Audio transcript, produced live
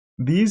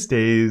These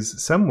days,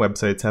 some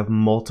websites have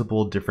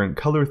multiple different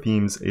color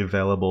themes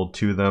available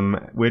to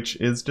them, which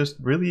is just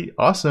really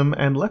awesome,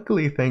 and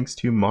luckily, thanks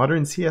to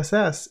modern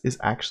CSS, is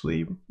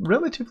actually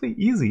relatively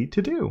easy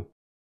to do.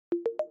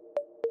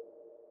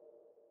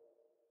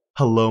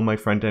 Hello, my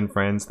front-end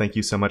friends. Thank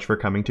you so much for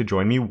coming to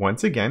join me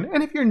once again.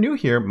 And if you're new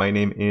here, my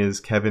name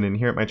is Kevin, and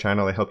here at my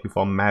channel, I help you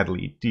fall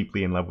madly,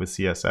 deeply in love with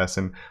CSS.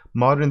 And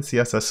modern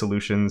CSS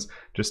solutions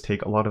just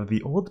take a lot of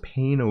the old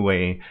pain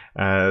away.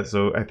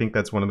 So I think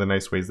that's one of the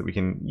nice ways that we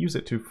can use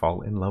it to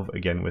fall in love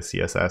again with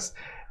CSS.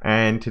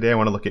 And today I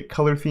want to look at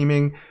color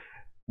theming.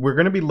 We're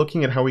going to be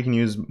looking at how we can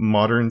use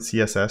modern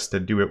CSS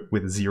to do it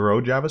with zero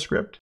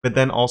JavaScript, but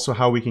then also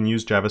how we can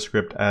use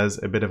JavaScript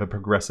as a bit of a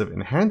progressive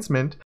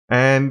enhancement.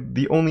 And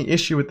the only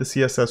issue with the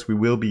CSS we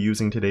will be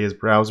using today is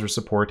browser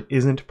support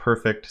isn't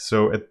perfect.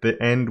 So at the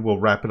end, we'll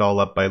wrap it all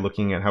up by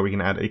looking at how we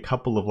can add a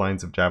couple of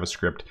lines of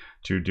JavaScript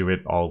to do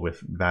it all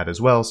with that as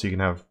well, so you can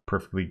have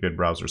perfectly good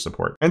browser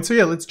support. And so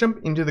yeah, let's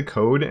jump into the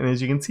code. And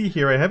as you can see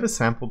here, I have a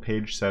sample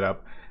page set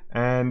up.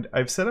 And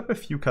I've set up a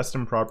few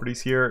custom properties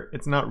here.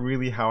 It's not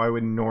really how I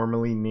would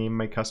normally name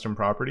my custom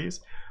properties,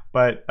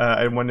 but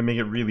I wanted to make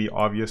it really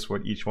obvious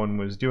what each one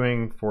was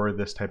doing for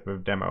this type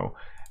of demo.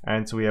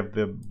 And so we have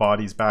the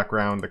body's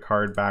background, the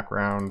card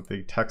background,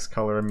 the text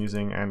color I'm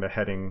using, and a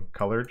heading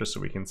color, just so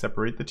we can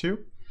separate the two.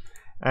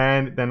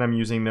 And then I'm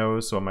using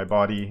those, so on my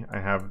body,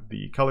 I have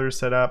the colors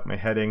set up, my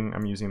heading,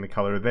 I'm using the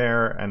color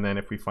there, and then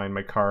if we find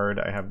my card,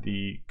 I have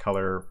the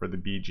color for the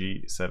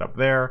BG set up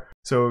there.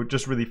 So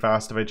just really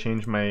fast, if I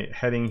change my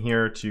heading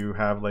here to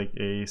have like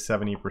a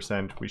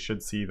 70%, we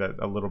should see that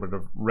a little bit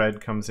of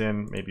red comes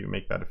in, maybe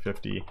make that a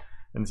 50,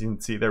 and you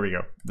can see, there we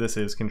go. This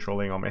is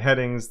controlling all my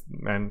headings,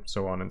 and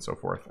so on and so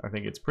forth. I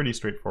think it's pretty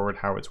straightforward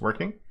how it's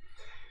working.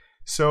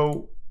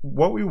 So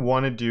what we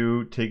want to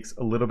do takes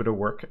a little bit of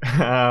work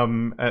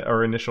at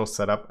our initial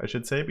setup, I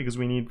should say, because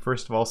we need,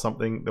 first of all,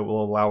 something that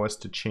will allow us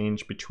to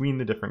change between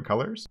the different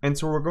colors. And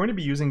so we're going to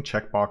be using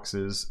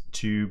checkboxes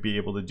to be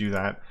able to do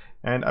that.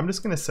 And I'm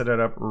just going to set it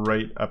up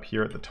right up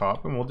here at the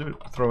top, and we'll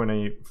throw in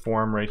a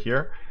form right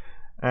here.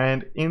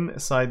 And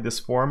inside this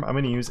form, I'm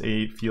going to use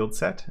a field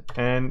set.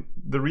 And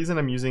the reason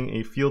I'm using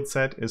a field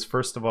set is,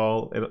 first of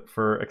all,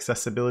 for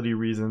accessibility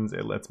reasons,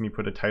 it lets me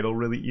put a title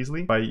really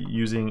easily by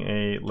using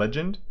a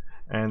legend.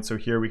 And so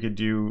here we could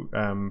do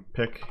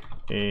pick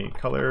a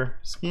color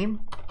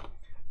scheme.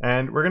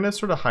 And we're going to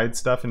sort of hide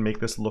stuff and make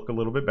this look a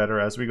little bit better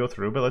as we go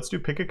through. But let's do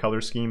pick a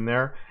color scheme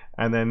there.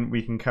 And then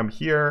we can come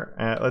here.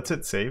 Let's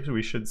hit save.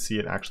 We should see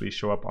it actually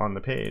show up on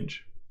the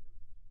page.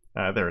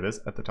 There it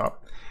is at the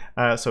top.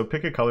 So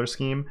pick a color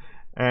scheme.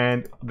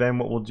 And then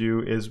what we'll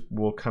do is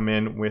we'll come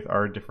in with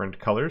our different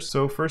colors.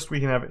 So first we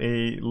can have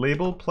a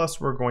label,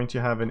 plus we're going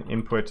to have an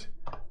input.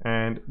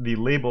 And the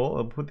label,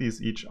 I'll put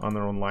these each on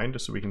their own line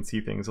just so we can see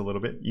things a little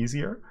bit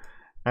easier.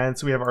 And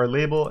so we have our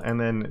label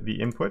and then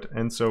the input.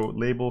 And so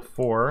label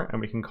 4,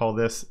 and we can call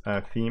this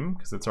theme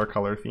because it's our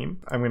color theme.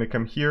 I'm going to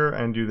come here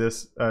and do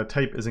this.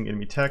 Type isn't going to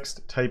be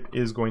text. Type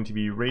is going to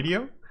be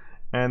radio.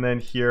 And then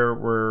here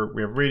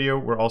we have radio.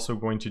 We're also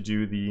going to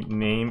do the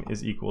name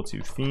is equal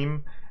to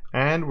theme.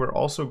 And we're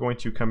also going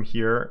to come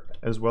here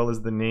as well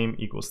as the name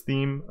equals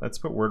theme. Let's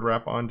put word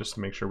wrap on just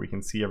to make sure we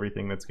can see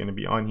everything that's going to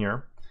be on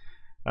here.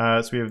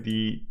 So we have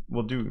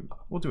we'll do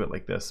it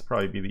like this,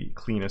 probably be the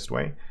cleanest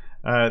way.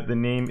 The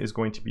name is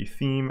going to be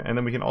theme, and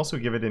then we can also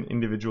give it an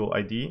individual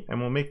ID, and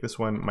we'll make this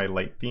one my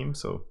light theme.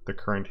 So the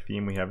current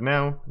theme we have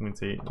now, I'm going to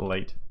say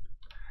light,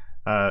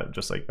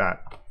 just like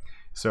that.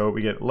 So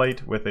we get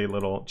light with a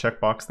little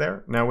checkbox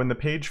there. Now when the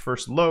page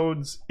first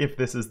loads, if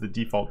this is the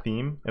default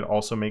theme, it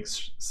also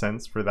makes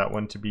sense for that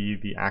one to be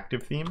the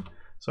active theme.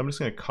 So I'm just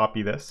going to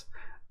copy this.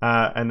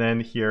 And then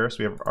here, so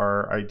we have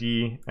our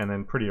ID, and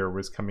then Prettier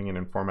was coming in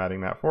and formatting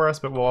that for us,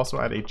 but we'll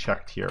also add a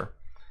checked here.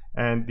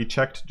 And the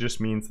checked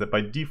just means that by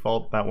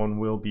default, that one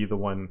will be the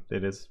one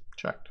that is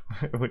checked,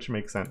 which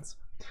makes sense.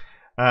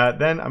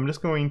 Then I'm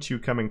just going to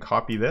come and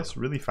copy this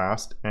really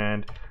fast,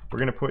 and we're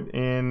going to put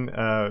in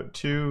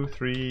 2,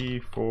 3,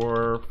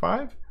 4,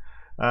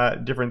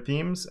 5 different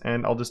themes,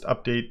 and I'll just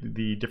update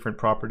the different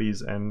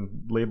properties and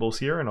labels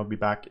here, and I'll be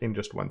back in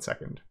just 1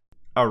 second.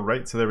 All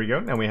right, so there we go.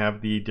 Now we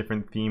have the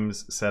different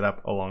themes set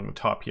up along the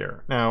top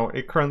here. Now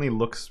it currently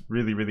looks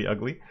really, really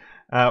ugly.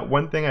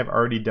 One thing I've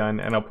already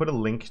done, and I'll put a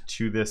link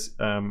to this,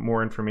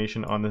 more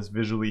information on this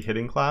visually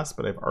hidden class,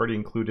 but I've already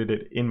included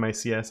it in my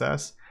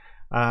CSS.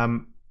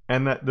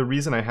 And that the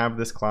reason I have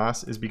this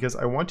class is because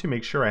I want to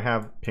make sure I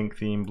have pink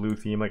theme, blue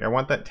theme. Like I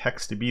want that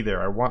text to be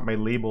there. I want my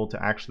label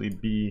to actually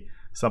be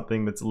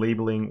something that's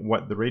labeling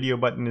what the radio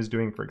button is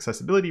doing for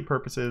accessibility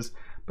purposes,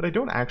 but I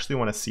don't actually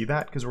want to see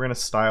that because we're going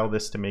to style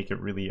this to make it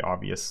really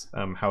obvious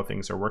how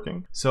things are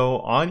working. So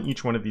on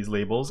each one of these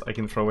labels, I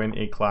can throw in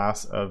a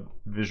class of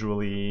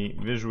visually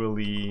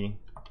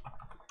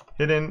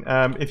hidden.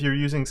 If you're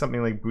using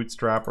something like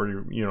Bootstrap,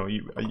 or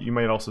you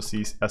might also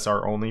see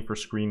SR only for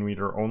screen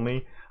reader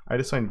only. I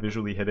just find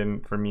visually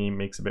hidden for me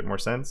makes a bit more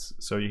sense.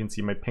 So you can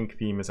see my pink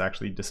theme has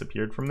actually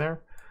disappeared from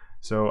there.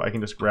 So I can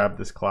just grab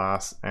this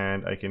class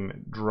and I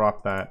can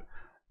drop that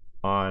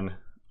on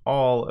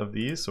all of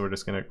these. So we're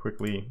just going to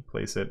quickly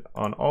place it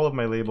on all of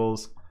my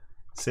labels,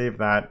 save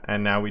that,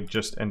 and now we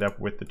just end up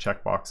with the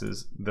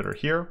checkboxes that are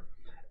here.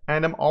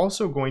 And I'm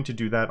also going to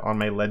do that on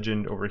my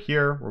legend over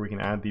here, where we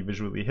can add the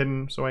visually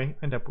hidden, so I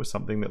end up with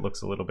something that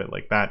looks a little bit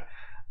like that.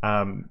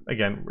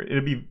 Again,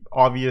 it'll be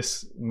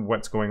obvious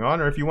what's going on,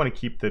 or if you want to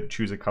keep the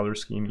choose a color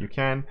scheme, you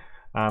can,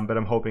 but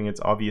I'm hoping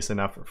it's obvious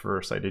enough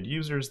for sighted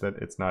users that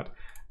it's not,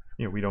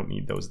 you know, we don't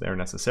need those there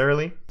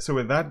necessarily. So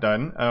with that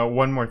done,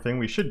 one more thing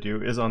we should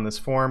do is on this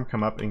form,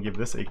 come up and give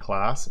this a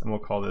class, and we'll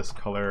call this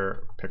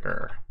color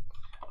picker,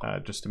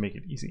 just to make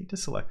it easy to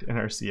select in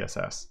our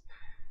CSS.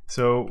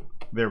 So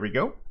there we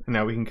go. And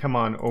now we can come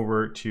on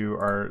over to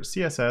our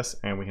CSS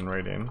and we can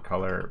write in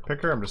color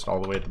picker. I'm just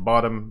all the way at the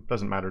bottom,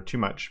 doesn't matter too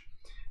much.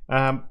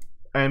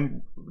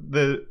 And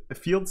the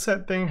field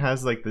set thing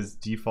has like this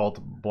default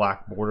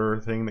black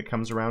border thing that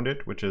comes around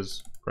it, which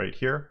is right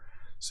here.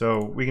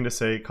 So we can just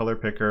say color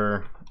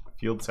picker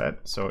field set.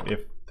 So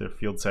if the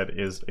field set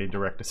is a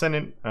direct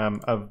descendant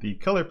of the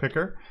color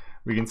picker,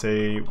 we can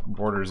say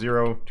border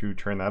 0 to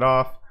turn that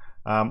off.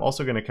 I'm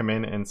also going to come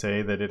in and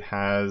say that it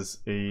has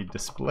a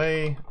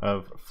display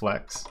of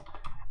flex.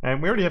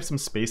 And we already have some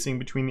spacing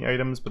between the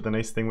items, but the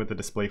nice thing with the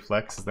display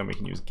flex is then we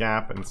can use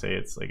gap and say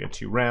it's like a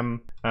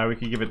 2rem. We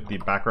could give it the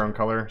background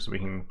color so we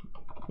can,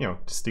 you know,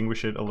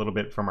 distinguish it a little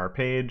bit from our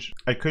page.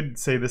 I could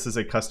say this is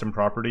a custom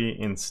property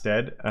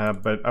instead,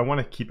 but I want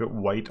to keep it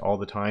white all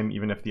the time,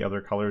 even if the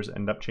other colors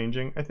end up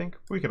changing. I think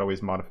we could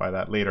always modify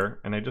that later.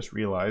 And I just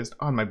realized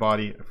on my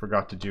body, I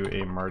forgot to do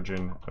a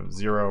margin of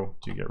 0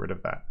 to get rid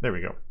of that. There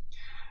we go.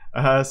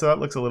 So that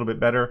looks a little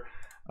bit better.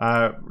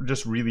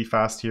 Just really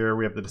fast here,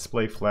 we have the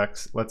display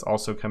flex. Let's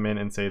also come in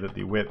and say that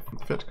the width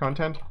fit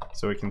content,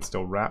 so it can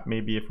still wrap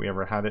maybe if we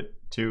ever had it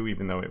to,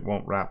 even though it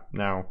won't wrap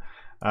now.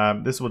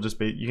 This will just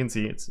be, you can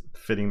see it's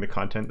fitting the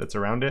content that's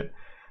around it.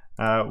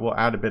 We'll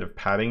add a bit of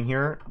padding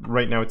here.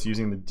 Right now it's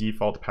using the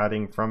default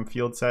padding from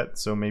field set,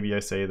 so maybe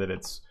I say that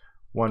it's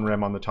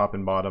 1rem on the top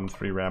and bottom,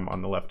 3rem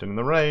on the left and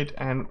the right,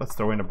 and let's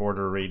throw in a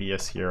border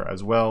radius here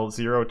as well.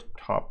 0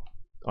 top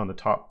on the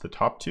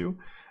top 2.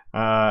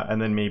 And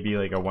then maybe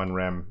like a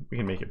 1rem. We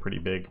can make it pretty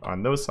big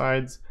on those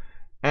sides.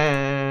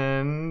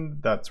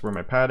 And that's where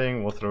my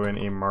padding. We'll throw in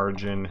a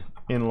margin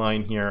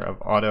inline here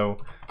of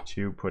auto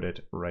to put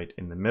it right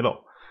in the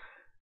middle.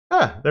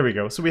 There we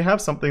go. So we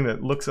have something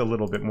that looks a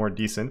little bit more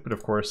decent, but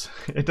of course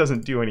it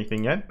doesn't do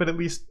anything yet, but at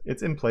least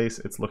it's in place.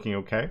 It's looking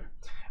okay.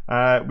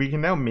 We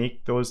can now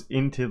make those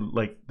into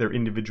like their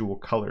individual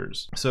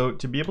colors. So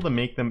to be able to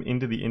make them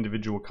into the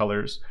individual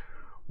colors,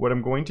 what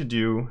I'm going to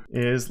do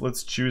is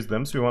let's choose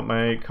them. So we want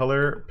my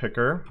color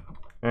picker.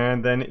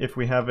 And then if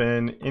we have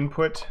an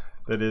input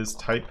that is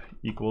type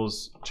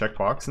equals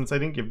checkbox, since I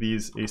didn't give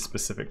these a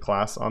specific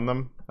class on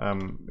them,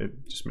 it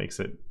just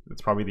makes it,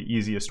 it's probably the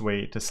easiest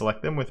way to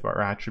select them with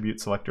our attribute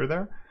selector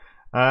there.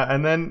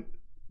 And then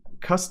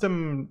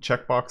custom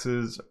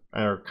checkboxes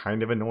are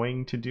kind of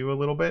annoying to do a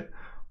little bit,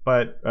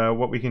 but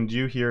what we can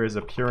do here is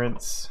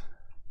appearance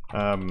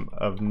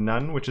of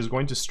none, which is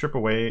going to strip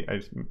away,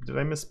 did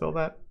I misspell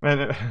that?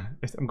 And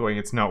I'm going,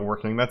 it's not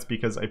working. That's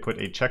because I put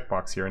a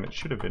checkbox here and it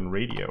should have been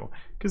radio,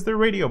 because they're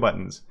radio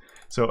buttons.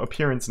 So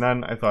appearance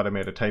none, I thought I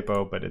made a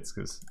typo, but it's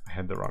because I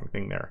had the wrong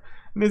thing there.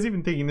 And I was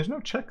even thinking there's no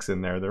checks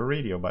in there, they're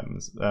radio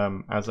buttons,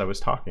 as I was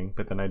talking,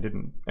 but then I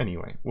didn't.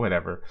 Anyway,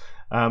 whatever.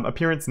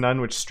 Appearance none,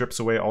 which strips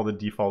away all the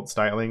default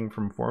styling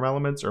from form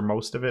elements, or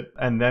most of it.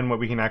 And then what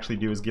we can actually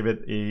do is give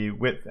it a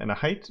width and a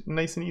height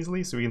nice and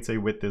easily. So we can say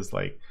width is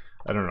like,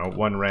 I don't know,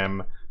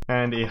 1rem,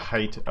 and a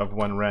height of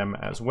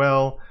 1rem as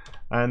well.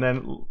 And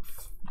then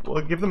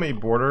we'll give them a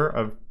border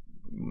of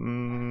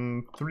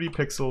 3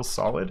 pixels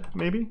solid,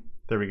 maybe.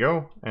 There we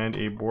go. And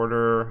a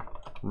border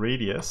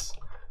radius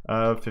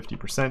of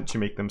 50% to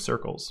make them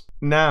circles.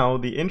 Now,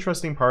 the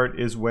interesting part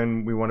is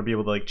when we want to be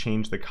able to like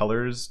change the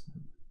colors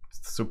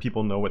so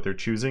people know what they're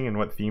choosing and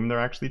what theme they're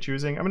actually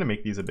choosing. I'm going to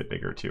make these a bit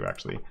bigger too,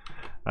 actually.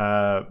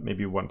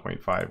 Maybe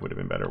 1.5 would have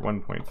been better,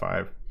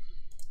 1.5.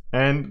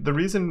 And the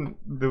reason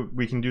that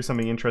we can do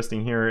something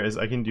interesting here is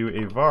I can do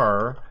a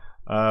var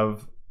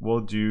of, we'll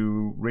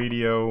do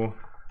radio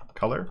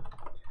color,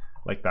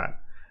 like that.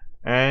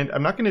 And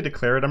I'm not going to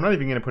declare it. I'm not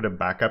even going to put a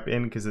backup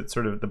in because it's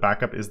sort of, the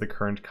backup is the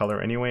current color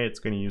anyway. It's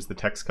going to use the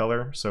text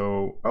color.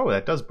 So, oh,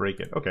 that does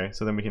break it. Okay,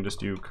 so then we can just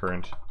do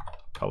current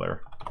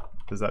color.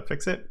 Does that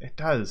fix it? It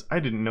does. I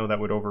didn't know that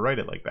would overwrite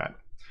it like that.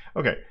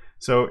 Okay,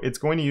 so it's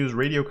going to use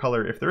radio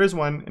color if there is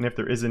one, and if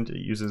there isn't, it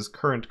uses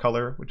current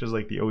color, which is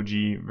like the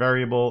OG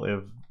variable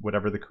of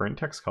whatever the current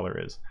text color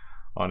is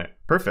on it.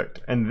 Perfect.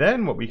 And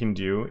then what we can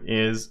do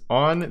is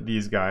on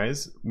these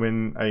guys,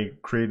 when I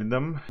created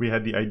them, we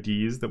had the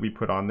IDs that we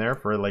put on there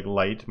for like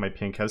light, my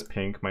pink has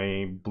pink,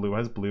 my blue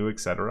has blue,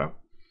 etc.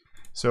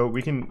 So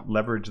we can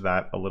leverage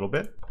that a little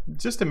bit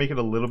just to make it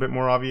a little bit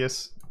more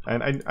obvious.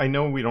 And I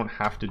know we don't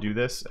have to do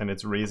this and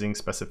it's raising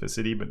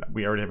specificity, but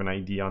we already have an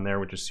ID on there,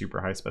 which is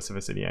super high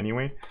specificity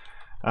anyway.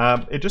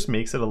 It just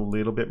makes it a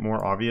little bit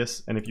more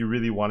obvious. And if you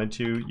really wanted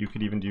to, you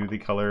could even do the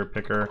color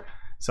picker.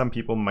 Some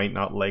people might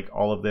not like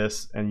all of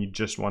this and you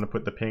just want to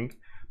put the pink,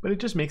 but it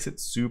just makes it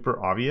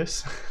super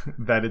obvious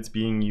that it's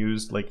being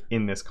used like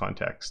in this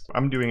context.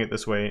 I'm doing it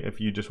this way. If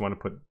you just want to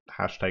put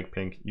hashtag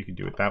pink, you could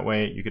do it that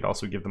way. You could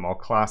also give them all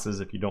classes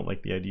if you don't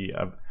like the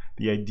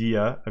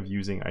idea of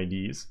using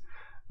IDs.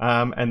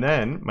 And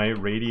then my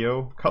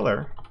radio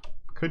color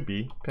could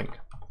be pink.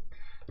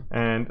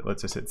 And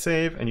let's just hit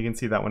save, and you can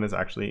see that one is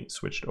actually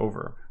switched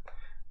over.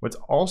 What's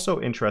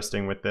also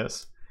interesting with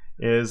this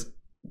is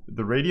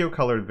the radio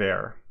color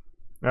there.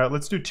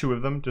 Let's do 2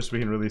 of them just so we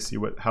can really see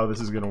how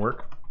this is going to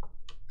work.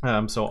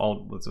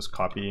 So let's just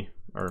copy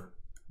or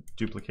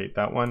duplicate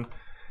that one.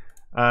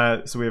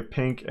 So we have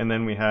pink, and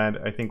then we had,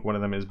 I think one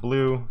of them is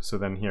blue. So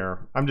then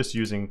here, I'm just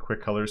using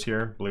quick colors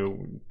here.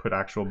 Blue, put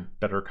actual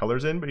better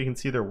colors in, but you can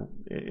see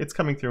it's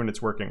coming through and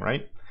it's working,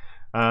 right?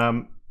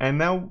 And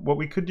now what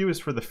we could do is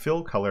for the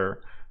fill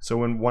color, so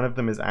when one of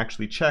them is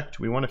actually checked,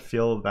 we want to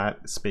fill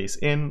that space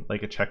in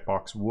like a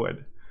checkbox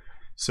would.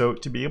 So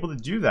to be able to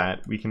do that,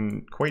 we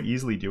can quite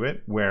easily do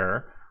it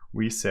where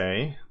we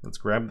say, let's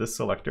grab this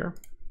selector.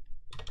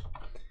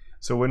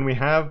 So when we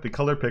have the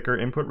color picker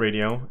input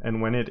radio,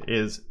 and when it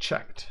is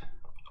checked,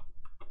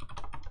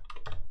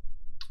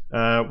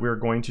 we're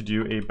going to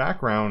do a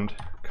background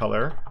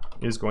color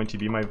is going to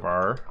be my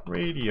var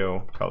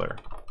radio color.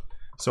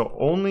 So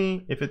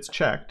only if it's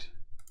checked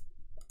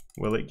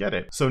will it get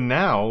it. So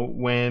now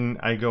when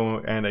I go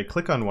and I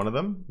click on one of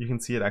them, you can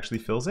see it actually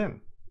fills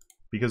in.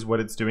 Because what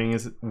it's doing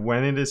is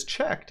when it is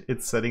checked,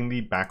 it's setting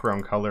the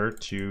background color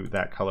to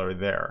that color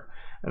there.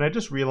 And I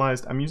just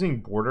realized I'm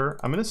using border.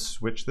 I'm going to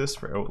switch this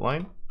for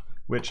outline,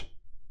 which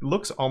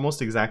looks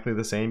almost exactly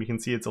the same. You can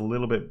see it's a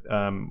little bit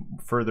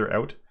further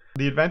out.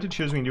 The advantage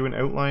here is we can do an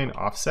outline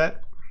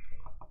offset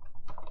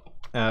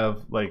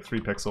of like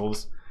 3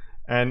 pixels.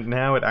 And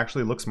now it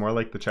actually looks more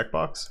like the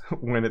checkbox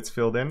when it's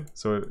filled in.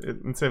 So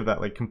instead of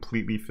that like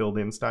completely filled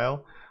in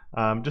style,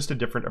 just a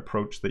different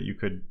approach that you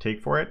could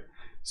take for it.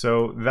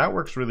 So that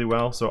works really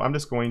well. So I'm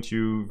just going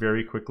to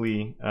very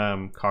quickly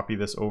copy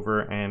this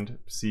over and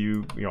see,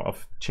 I'll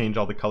change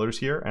all the colors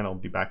here, and I'll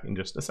be back in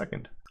just a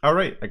second. All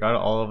right, I got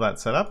all of that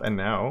set up, and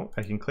now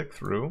I can click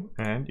through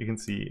and you can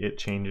see it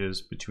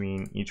changes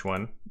between each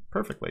one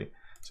perfectly.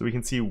 So we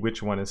can see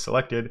which one is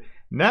selected.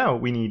 Now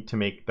we need to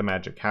make the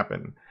magic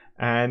happen.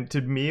 And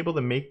to be able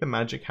to make the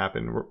magic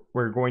happen,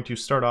 we're going to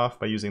start off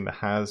by using the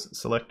has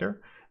selector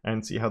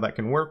and see how that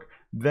can work.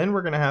 Then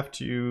we're going to have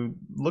to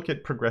look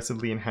at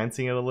progressively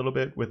enhancing it a little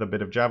bit with a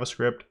bit of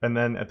JavaScript. And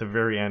then at the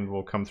very end,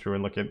 we'll come through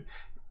and look at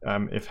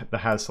if the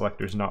has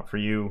selector is not for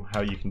you,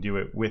 how you can do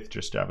it with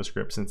just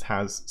JavaScript, since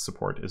has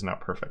support is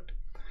not perfect.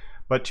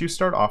 But to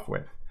start off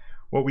with,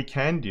 what we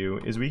can do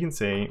is we can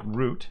say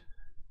root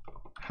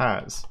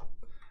has.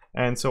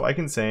 And so I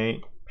can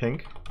say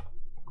pink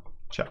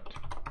checked.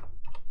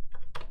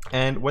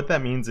 And what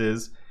that means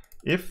is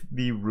if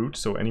the root,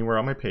 so anywhere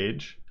on my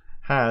page,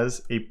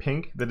 has a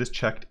pink that is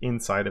checked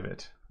inside of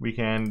it, we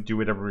can do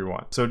whatever we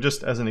want. So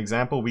just as an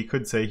example, we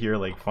could say here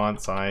like font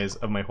size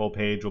of my whole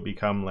page will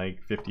become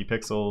like 50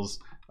 pixels.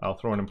 I'll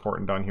throw an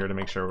important on here to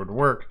make sure it would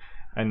work.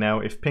 And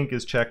now if pink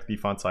is checked, the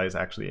font size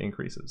actually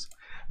increases.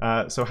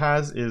 So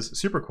has is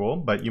super cool,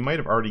 but you might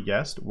have already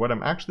guessed what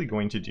I'm actually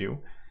going to do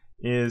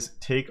is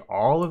take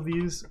all of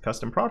these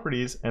custom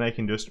properties and I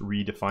can just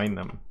redefine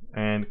them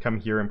and come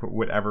here and put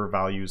whatever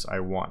values I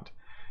want.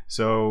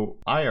 So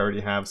I already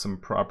have some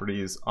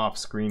properties off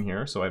screen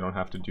here, so I don't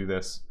have to do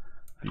this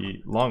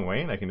the long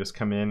way, and I can just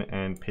come in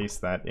and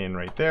paste that in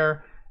right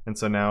there. And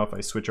so now if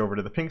I switch over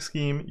to the pink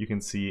scheme, you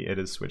can see it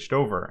is switched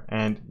over,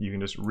 and you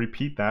can just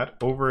repeat that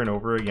over and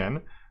over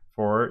again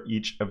for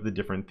each of the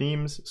different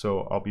themes.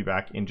 So I'll be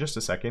back in just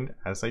a second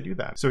as I do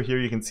that. So here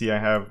you can see I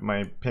have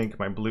my pink,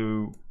 my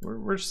blue.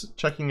 We're just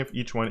checking if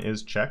each one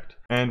is checked.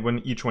 And when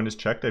each one is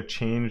checked, I've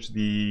changed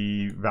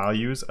the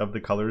values of the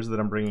colors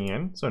that I'm bringing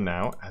in. So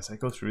now as I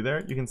go through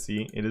there, you can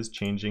see it is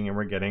changing and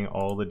we're getting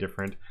all the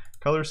different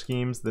color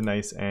schemes, the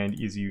nice and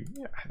easy.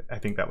 Yeah, I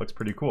think that looks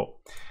pretty cool.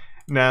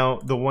 Now,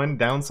 the one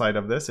downside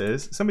of this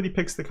is somebody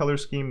picks the color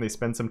scheme, they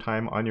spend some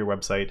time on your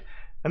website,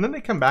 and then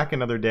they come back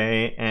another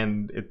day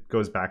and it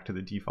goes back to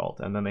the default,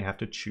 and then they have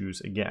to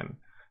choose again.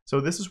 So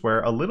this is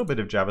where a little bit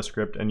of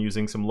JavaScript and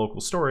using some local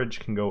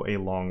storage can go a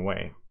long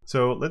way.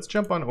 So let's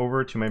jump on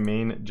over to my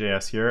main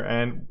JS here,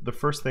 and the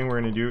first thing we're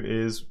going to do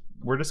is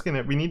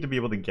we need to be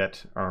able to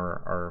get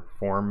our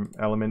form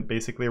element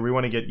basically, or we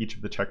want to get each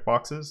of the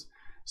checkboxes.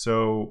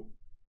 So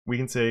we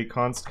can say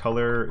const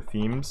color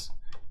themes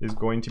is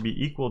going to be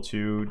equal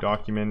to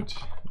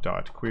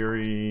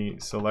document.query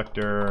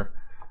selector.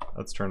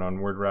 Let's turn on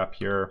word wrap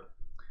here.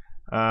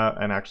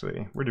 And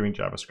actually, we're doing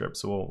JavaScript,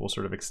 so we'll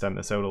sort of extend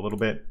this out a little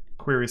bit.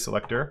 Query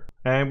selector.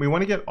 And we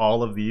want to get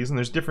all of these, and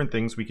there's different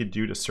things we could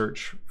do to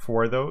search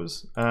for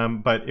those.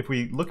 But if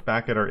we look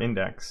back at our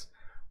index,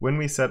 when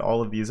we set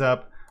all of these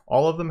up,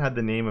 all of them had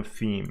the name of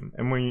theme.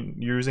 And when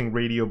you're using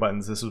radio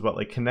buttons, this is what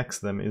like connects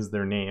them, is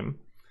their name.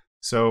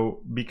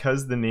 So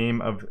because the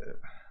name of...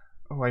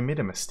 Oh, I made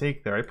a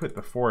mistake there. I put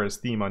the for as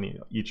theme on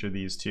each of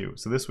these too.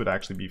 So this would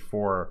actually be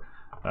for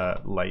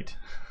light.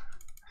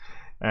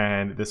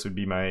 And this would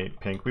be my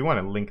pink. We want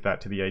to link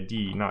that to the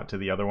ID, not to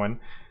the other one.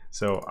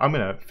 So I'm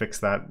gonna fix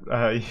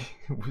that.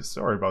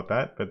 Sorry about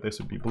that, but this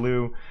would be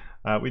blue.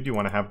 We do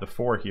want to have the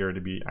 4 here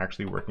to be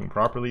actually working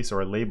properly, so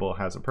our label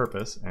has a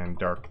purpose, and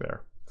dark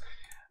there.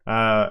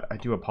 I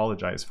do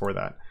apologize for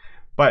that.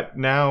 But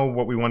now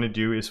what we want to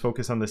do is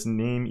focus on this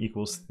name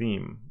equals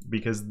theme,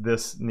 because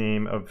this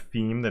name of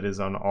theme that is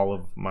on all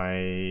of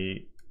my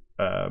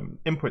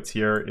inputs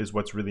here is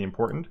what's really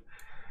important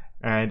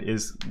and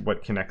is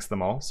what connects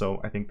them all.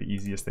 So I think the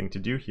easiest thing to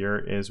do here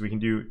is we can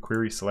do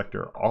query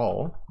selector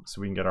all,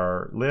 so we can get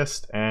our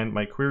list, and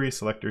my query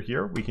selector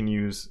here, we can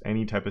use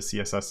any type of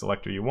CSS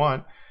selector you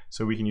want.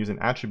 So we can use an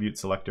attribute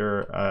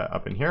selector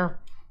up in here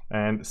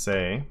and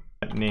say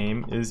that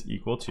name is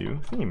equal to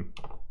theme,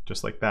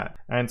 just like that.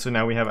 And so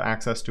now we have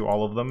access to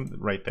all of them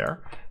right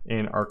there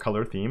in our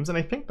color themes, and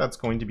I think that's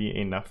going to be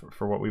enough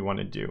for what we want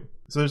to do.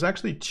 So there's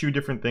actually 2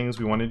 different things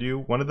we want to do.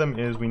 One of them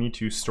is we need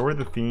to store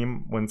the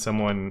theme when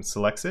someone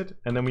selects it,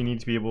 and then we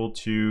need to be able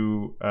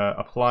to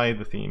apply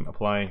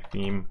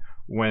theme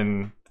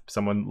when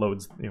someone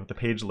loads, the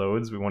page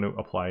loads. We want to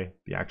apply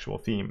the actual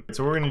theme.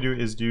 So what we're going to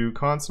do is do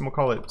const, and we'll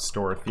call it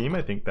store theme.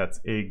 I think that's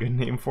a good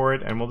name for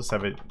it, and we'll just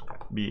have it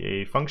be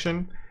a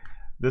function.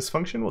 This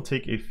function will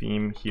take a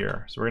theme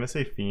here. So we're going to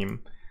say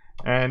theme,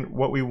 and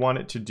what we want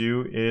it to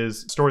do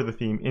is store the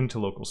theme into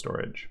local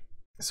storage.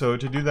 So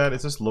to do that,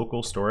 it's just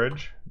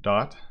localStorage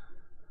dot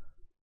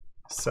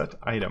set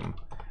item,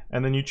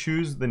 and then you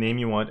choose the name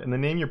you want, and the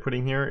name you're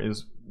putting here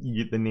is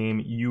the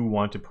name you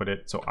want to put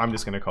it. So I'm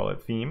just going to call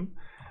it theme,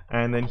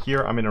 and then here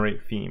I'm going to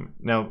write theme.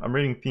 Now I'm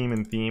writing theme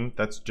and theme.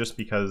 That's just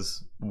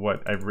because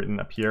what I've written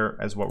up here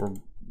as what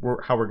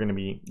how we're going to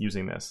be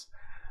using this.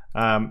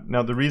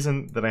 Now the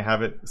reason that I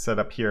have it set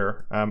up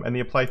here, and the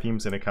apply theme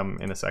is going to come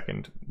in a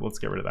second. Let's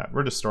get rid of that.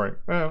 We're just storing,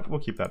 we'll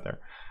keep that there.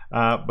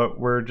 But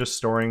we're just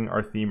storing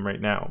our theme right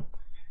now.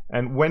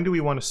 And when do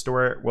we want to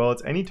store it? Well,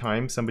 it's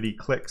anytime somebody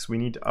clicks, we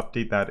need to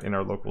update that in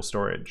our local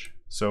storage.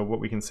 So what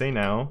we can say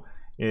now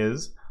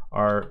is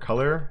our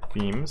color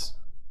themes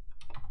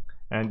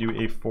and do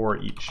a for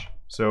each.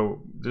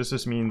 So this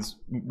just means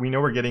we know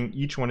we're getting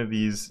each one of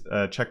these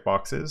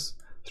checkboxes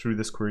through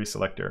this query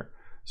selector.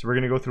 So we're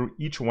going to go through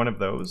each one of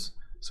those.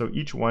 So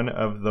each one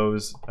of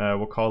those,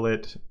 we'll call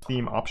it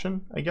theme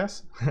option, I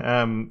guess,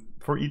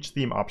 for each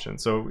theme option.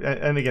 So,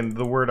 and again,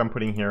 the word I'm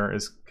putting here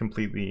is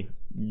completely,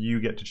 you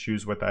get to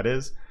choose what that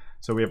is.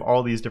 So we have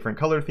all these different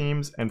color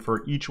themes, and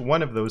for each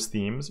one of those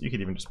themes, you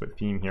could even just put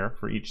theme here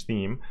for each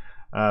theme,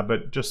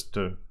 but just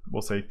to,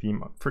 we'll say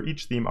theme, for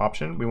each theme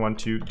option, we want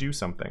to do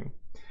something.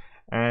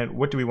 And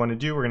what do we want to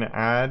do? We're going to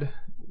add,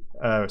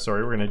 we're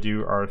going to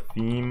do our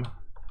theme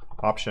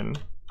option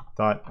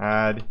dot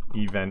add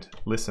event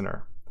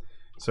listener.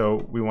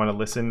 So we want to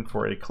listen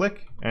for a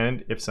click,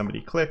 and if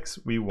somebody clicks,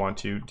 we want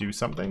to do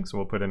something. So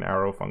we'll put an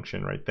arrow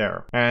function right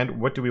there.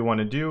 And what do we want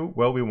to do?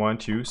 Well, we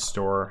want to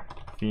store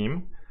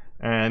theme,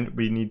 and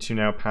we need to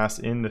now pass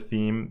in the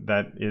theme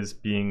that is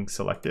being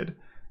selected.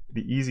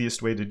 The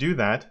easiest way to do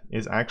that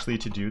is actually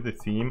to do the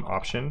theme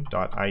option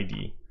dot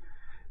ID,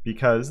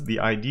 because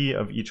the ID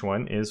of each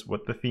one is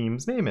what the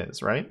theme's name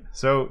is, right?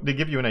 So to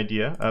give you an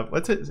idea of,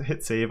 let's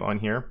hit save on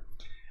here.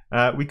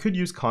 We could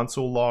use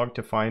console log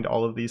to find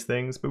all of these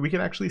things, but we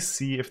can actually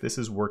see if this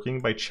is working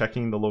by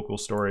checking the local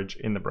storage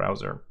in the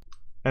browser.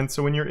 And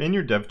so when you're in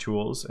your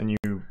DevTools and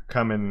you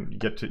come and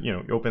get to,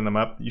 you open them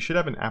up, you should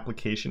have an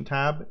application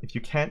tab. If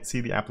you can't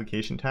see the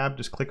application tab,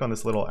 just click on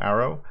this little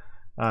arrow.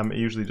 It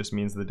usually just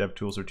means the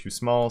DevTools are too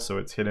small, so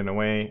it's hidden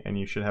away, and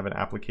you should have an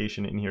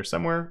application in here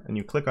somewhere, and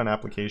you click on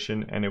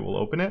application and it will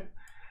open it.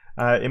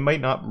 It might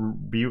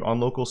not be on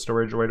local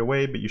storage right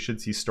away, but you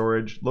should see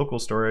storage, local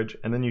storage,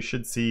 and then you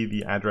should see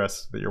the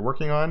address that you're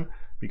working on.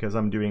 Because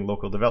I'm doing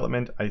local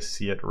development, I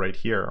see it right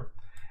here.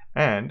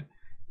 And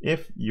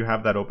if you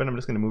have that open, I'm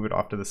just going to move it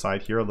off to the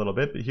side here a little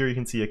bit, but here you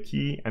can see a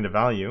key and a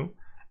value.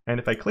 And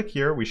if I click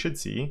here, we should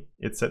see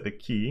it set the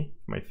key,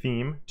 my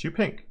theme, to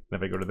pink. And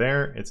if I go to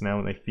there, it's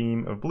now my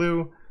theme of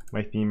blue,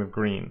 my theme of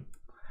green.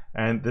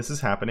 And this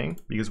is happening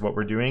because what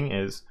we're doing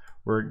is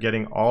we're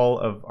getting all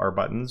of our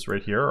buttons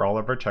right here, all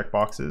of our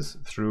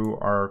checkboxes through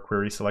our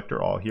query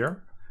selector all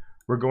here.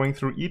 We're going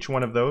through each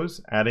one of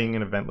those, adding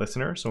an event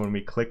listener. So when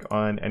we click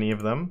on any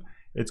of them,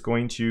 it's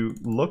going to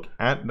look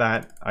at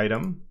that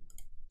item.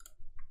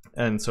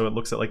 And so it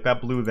looks at like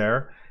that blue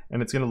there,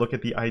 and it's going to look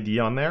at the ID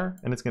on there,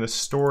 and it's going to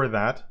store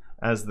that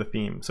as the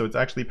theme. So it's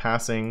actually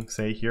passing,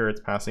 say here,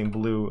 it's passing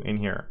blue in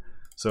here.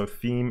 So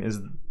theme is,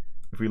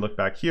 if we look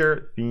back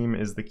here, theme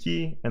is the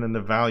key, and then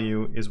the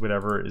value is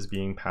whatever is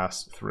being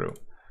passed through.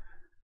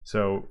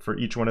 So for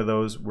each one of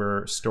those,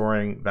 we're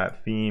storing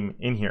that theme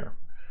in here.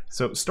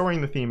 So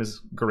storing the theme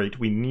is great.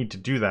 We need to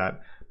do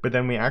that, but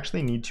then we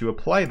actually need to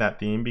apply that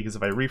theme, because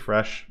if I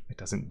refresh, it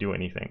doesn't do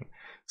anything.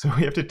 So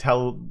we have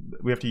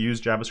to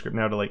use JavaScript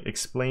now to like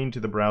explain to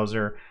the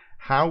browser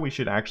how we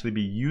should actually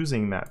be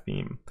using that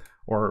theme,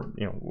 or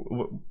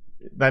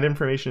that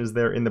information is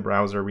there in the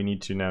browser. We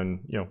need to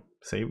now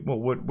say, well,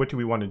 what do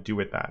we want to do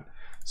with that?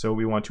 So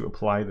we want to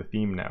apply the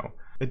theme now.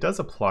 It does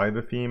apply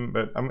the theme,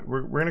 but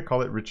we're going to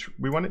call it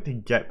we want it to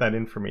get that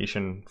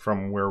information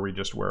from where we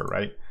just were,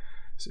 right?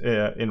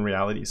 in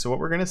reality. So what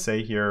we're going to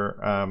say here,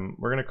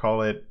 we're going to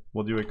call it,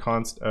 we'll do a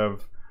const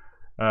of,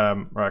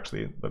 or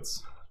actually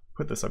let's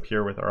put this up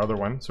here with our other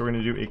one. So we're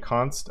going to do a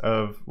const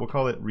of, we'll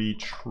call it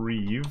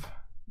retrieve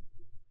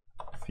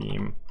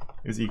theme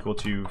is equal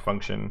to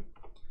function.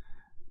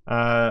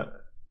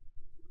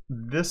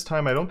 This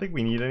time I don't think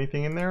we need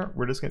anything in there.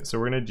 We're just going to, so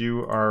we're going to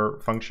do our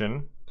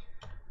function.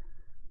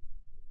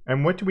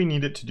 And what do we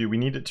need it to do? We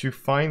need it to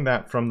find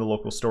that from the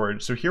local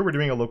storage. So here we're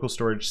doing a local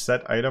storage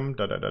set item,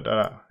 da da da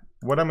da.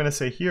 What I'm going to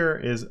say here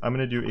is I'm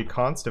going to do a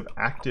const of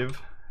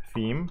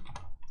activeTheme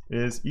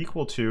is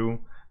equal to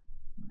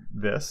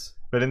this,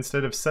 but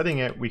instead of setting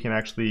it, we can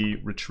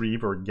actually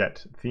retrieve or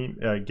get theme,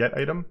 get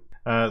item.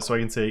 So I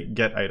can say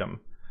get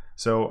item.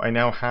 So I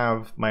now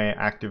have my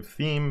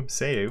activeTheme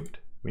saved.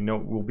 We know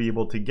we'll be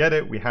able to get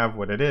it. We have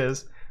what it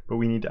is, but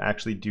we need to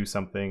actually do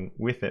something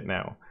with it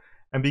now.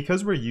 And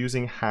because we're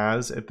using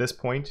has at this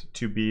point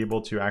to be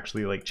able to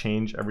actually like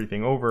change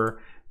everything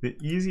over, the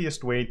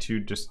easiest way to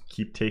just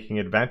keep taking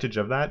advantage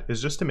of that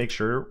is just to make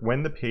sure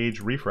when the page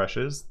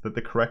refreshes that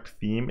the correct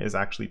theme is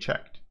actually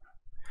checked.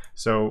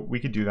 So we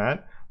could do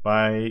that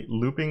by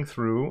looping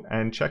through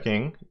and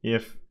checking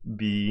if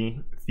the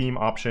theme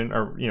option,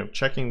 or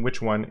checking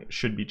which one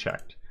should be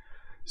checked.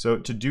 So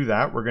to do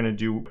that, we're going to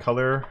do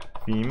color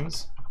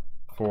themes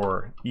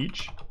for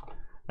each.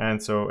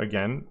 And so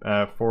again,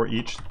 for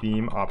each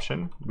theme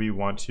option, we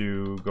want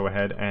to go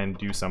ahead and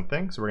do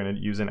something. So we're going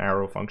to use an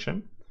arrow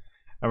function.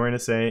 And we're going to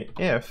say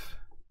if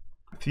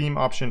theme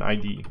option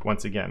ID,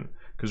 once again,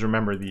 because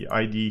remember the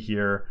ID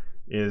here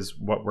is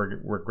what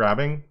we're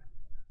grabbing.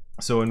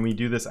 So when we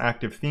do this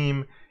active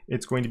theme,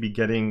 it's going to be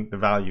getting the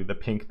value, the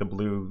pink, the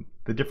blue,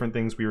 the different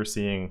things we were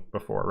seeing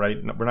before, right?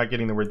 We're not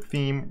getting the word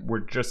theme, we're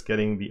just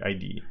getting the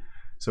ID.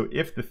 So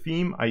if the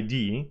theme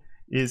ID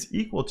is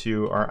equal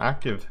to our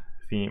active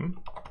theme,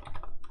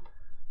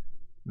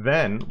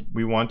 then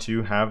we want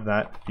to have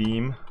that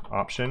theme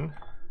option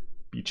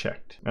be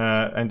checked.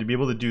 And to be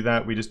able to do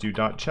that, we just do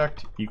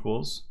 .checked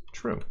equals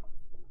true.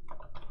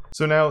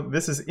 So now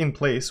this is in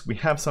place. We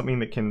have something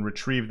that can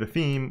retrieve the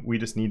theme. We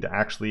just need to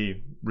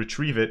actually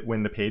retrieve it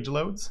when the page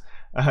loads,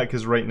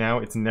 because right now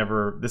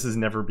this is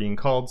never being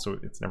called, so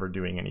it's never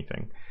doing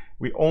anything.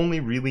 We only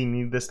really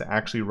need this to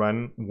actually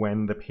run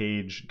when the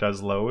page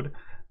does load.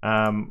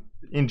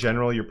 In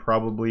general, you're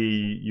probably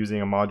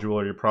using a module,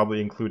 or you're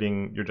probably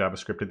including your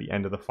JavaScript at the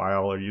end of the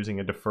file, or using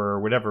a defer,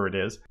 whatever it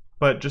is.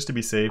 But just to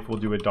be safe, we'll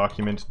do a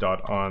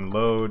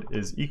document.onload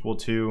is equal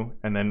to,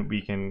 and then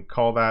we can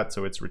call that,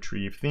 so it's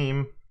retrieve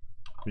theme,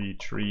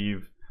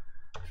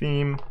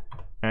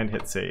 and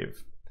hit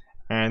save.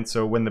 And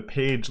so when the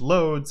page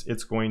loads,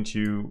 it's going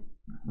to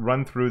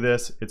run through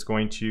this, it's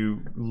going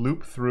to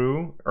loop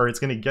through, or it's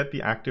going to get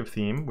the active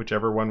theme,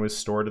 whichever one was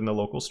stored in the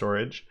local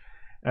storage,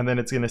 and then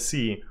it's going to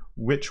see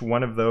which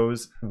one of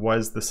those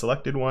was the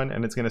selected one,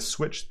 and it's going to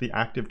switch the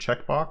active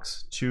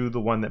checkbox to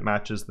the one that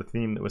matches the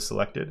theme that was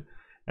selected.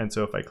 And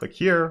so if I click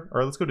here,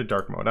 or let's go to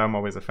dark mode. I'm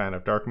always a fan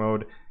of dark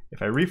mode.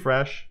 If I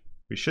refresh,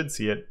 we should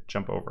see it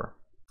jump over.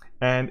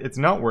 And it's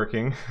not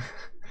working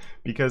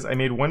because I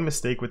made one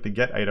mistake with the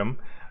get item,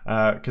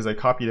 because I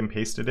copied and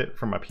pasted it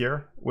from up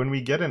here. When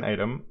we get an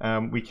item,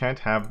 we can't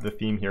have the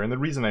theme here. And the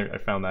reason I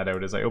found that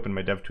out is I opened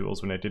my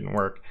DevTools when it didn't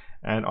work,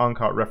 and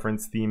oncaught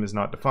reference theme is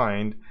not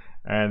defined.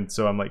 And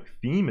so I'm like,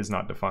 theme is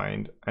not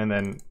defined. And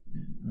then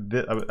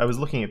I was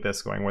looking at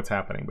this going, what's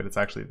happening? But it's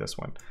actually this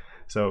one.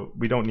 So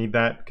we don't need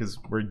that because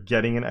we're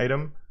getting an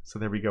item. So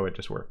there we go, it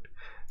just worked.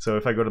 So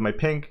if I go to my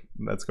pink,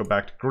 let's go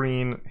back to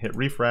green, hit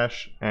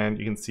refresh, and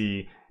you can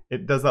see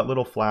it does that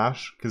little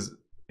flash because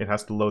it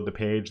has to load the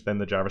page, then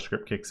the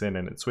JavaScript kicks in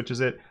and it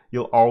switches it.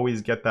 You'll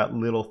always get that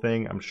little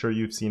thing. I'm sure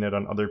you've seen it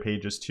on other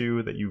pages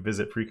too that you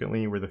visit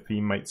frequently, where the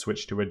theme might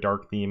switch to a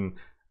dark theme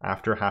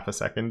after half a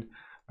second.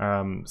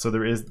 So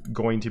there is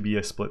going to be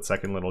a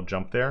split-second little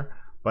jump there,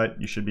 but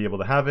you should be able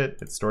to have it.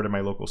 It's stored in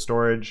my local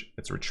storage,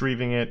 it's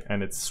retrieving it,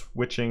 and it's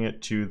switching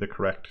it to the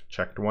correct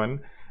checked one.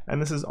 And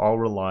this is all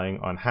relying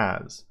on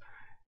has.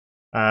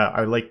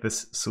 I like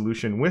this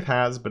solution with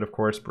has, but of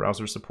course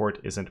browser support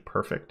isn't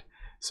perfect.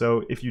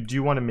 So if you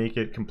do want to make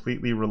it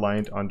completely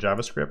reliant on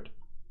JavaScript,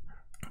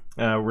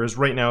 whereas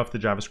right now if the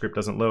JavaScript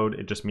doesn't load,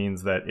 it just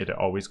means that it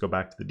always go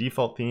back to the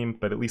default theme,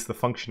 but at least the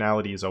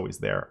functionality is always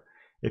there.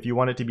 If you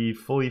want it to be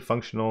fully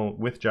functional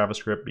with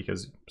JavaScript,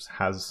 because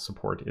has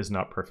support is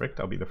not perfect,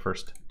 I'll be the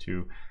first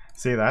to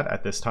say that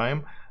at this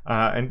time.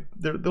 And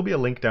there'll be a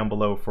link down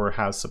below for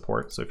has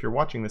support. So if you're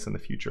watching this in the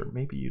future,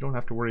 maybe you don't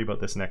have to worry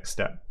about this next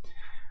step.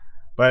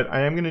 But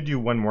I am going to do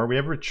one more. We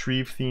have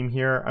retrieve theme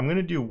here. I'm going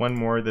to do one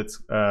more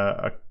that's,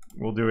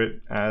 we'll do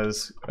it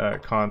as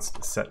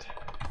const set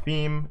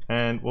theme,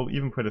 and we'll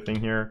even put a thing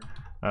here,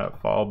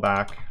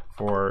 fallback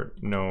for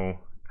no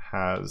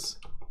has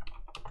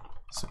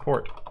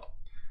support.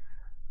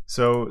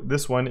 So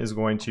this one is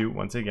going to,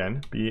 once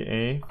again, be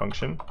a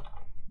function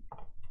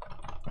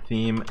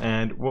theme.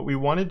 And what we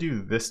want to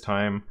do this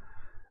time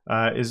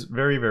is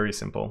very, very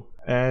simple.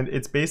 And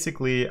it's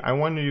basically, I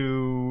want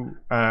to,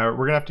 we're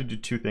going to have to do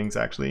two things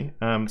actually.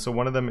 So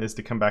one of them is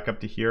to come back up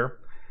to here.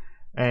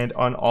 And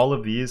on all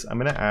of these, I'm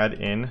going to add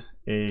in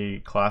a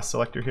class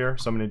selector here.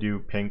 So I'm going to do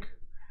pink,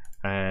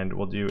 and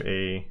we'll do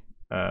a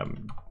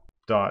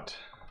dot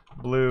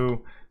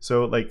blue.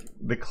 So like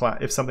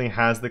if something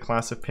has the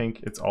class of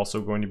pink, it's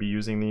also going to be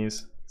using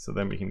these. So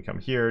then we can come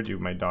here, do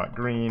my dot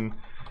green.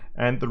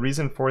 And the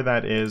reason for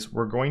that is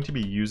we're going to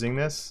be using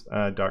this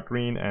dot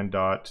green and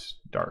dot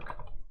dark.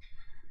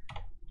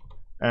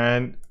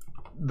 And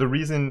the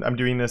reason I'm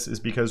doing this is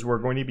because we're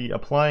going to be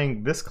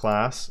applying this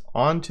class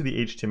onto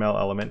the HTML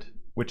element,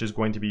 which is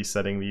going to be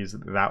setting these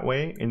that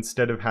way,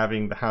 instead of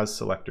having the has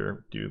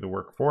selector do the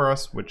work for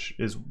us, which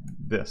is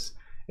this.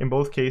 In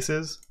both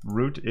cases,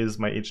 root is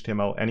my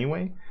HTML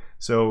anyway.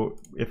 So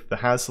if the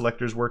has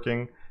selector is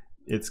working,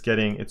 it's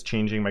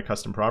changing my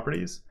custom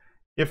properties.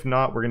 If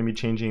not, we're going to be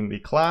changing the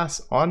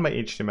class on my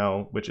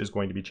HTML, which is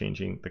going to be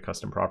changing the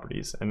custom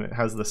properties, and it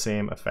has the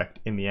same effect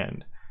in the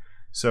end.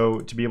 So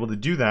to be able to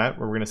do that,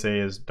 what we're going to say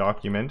is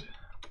document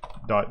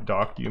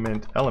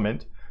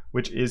element,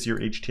 which is your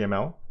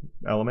HTML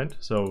element,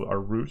 so our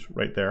root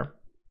right there.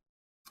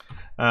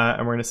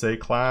 And we're going to say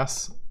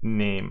class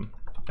name.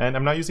 And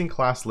I'm not using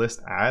class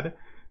list add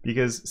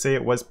because say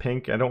it was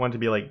pink, I don't want it to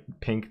be like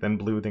pink, then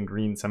blue, then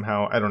green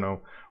somehow, I don't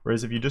know.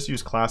 Whereas if you just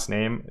use class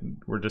name,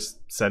 we're just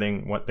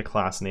setting what the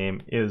class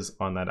name is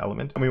on that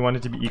element. And we want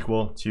it to be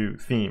equal to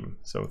theme.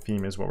 So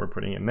theme is what we're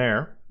putting in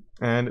there.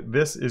 And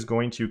this is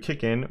going to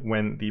kick in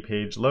when the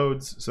page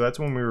loads. So that's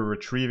when we were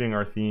retrieving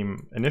our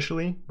theme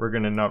initially. We're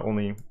going to not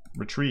only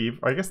retrieve,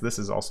 or I guess this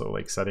is also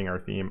like setting our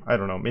theme. I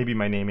don't know, maybe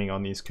my naming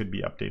on these could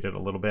be updated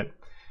a little bit.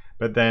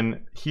 But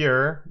then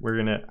here, we're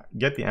going to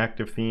get the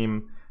active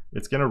theme.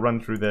 It's going to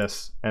run through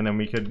this, and then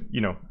we could,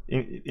 you know,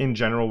 in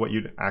general, what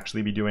you'd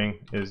actually be doing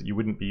is you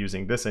wouldn't be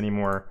using this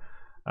anymore.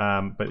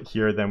 But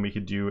here, then we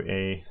could do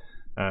a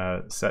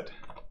set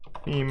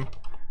theme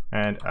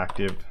and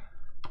active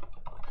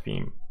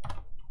theme.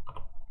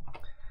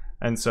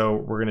 And so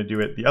we're going to do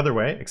it the other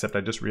way, except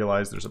I just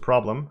realized there's a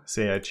problem.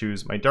 Say I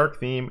choose my dark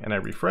theme and I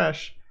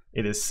refresh.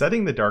 It is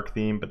setting the dark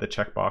theme, but the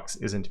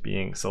checkbox isn't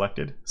being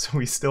selected. So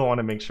we still want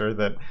to make sure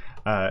that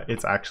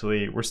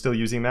we're still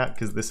using that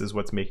because this is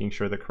what's making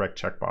sure the correct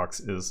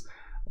checkbox is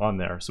on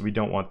there. So we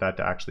don't want that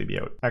to actually be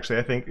out. Actually,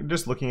 I think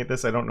just looking at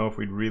this, I don't know if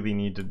we'd really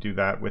need to do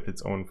that with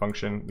its own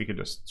function. We could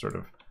just sort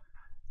of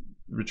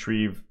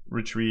retrieve.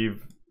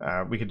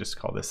 We could just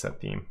call this set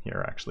theme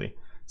here actually.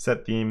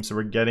 Set theme, so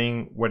we're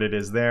getting what it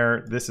is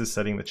there. This is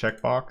setting the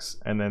checkbox,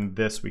 and then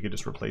this we could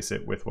just replace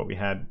it with what we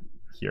had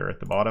here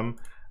at the bottom.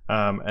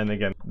 And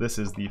again, this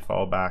is the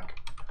fallback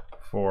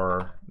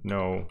for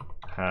no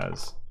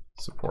has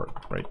support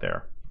right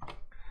there.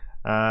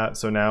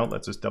 So now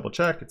let's just double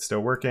check, it's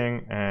still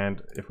working.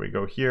 And if we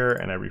go here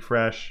and I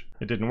refresh,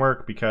 it didn't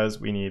work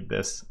because we need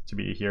this to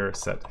be here,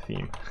 set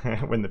theme,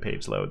 when the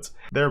page loads.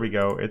 There we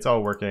go, it's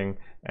all working.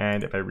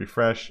 And if I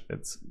refresh,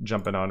 it's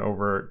jumping on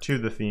over to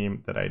the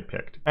theme that I'd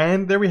picked.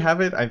 And there we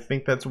have it. I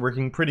think that's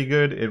working pretty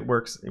good. It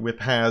works with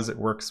has, it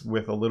works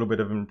with a little bit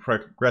of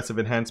progressive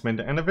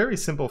enhancement and a very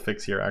simple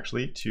fix here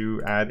actually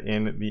to add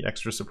in the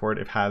extra support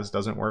if has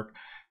doesn't work.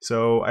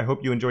 So I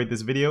hope you enjoyed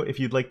this video. If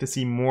you'd like to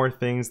see more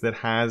things that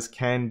has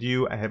can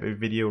do, I have a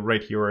video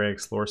right here where I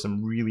explore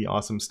some really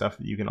awesome stuff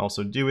that you can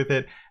also do with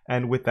it.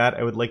 And with that,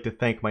 I would like to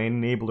thank my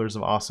enablers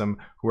of awesome,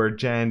 who are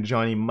Jan,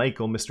 Johnny,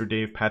 Michael, Mr.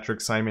 Dave, Patrick,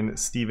 Simon,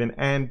 Steven,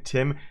 and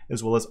Tim,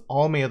 as well as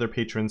all my other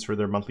patrons for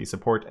their monthly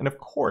support. And of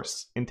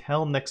course,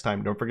 until next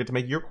time, don't forget to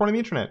make your corner of the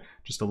internet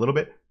just a little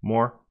bit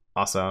more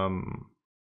awesome.